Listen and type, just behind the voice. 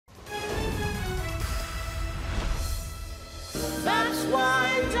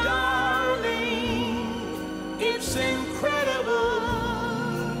It's incredible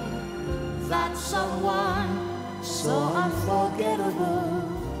that someone so unforgettable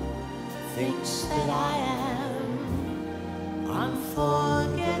thinks that I am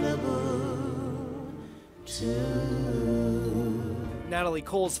unforgettable too. Natalie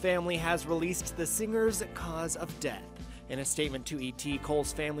Cole's family has released the singer's cause of death. In a statement to ET,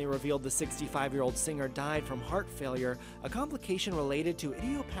 Cole's family revealed the 65-year-old singer died from heart failure, a complication related to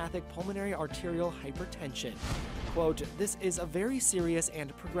idiopathic pulmonary arterial hypertension. Quote, "This is a very serious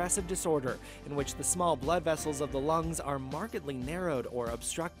and progressive disorder in which the small blood vessels of the lungs are markedly narrowed or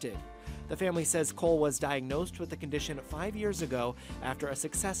obstructed." The family says Cole was diagnosed with the condition 5 years ago after a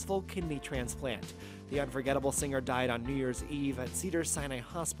successful kidney transplant. The unforgettable singer died on New Year's Eve at Cedars-Sinai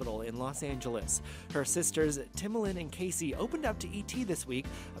Hospital in Los Angeles. Her sisters, Timolyn and Casey, opened up to ET this week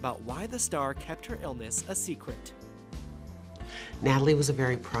about why the star kept her illness a secret. Natalie was a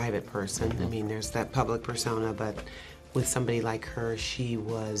very private person. I mean, there's that public persona, but with somebody like her, she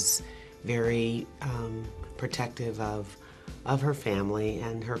was very protective of her family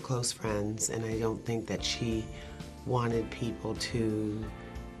and her close friends, and I don't think that she wanted people to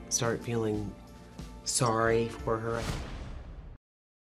start feeling sorry for her.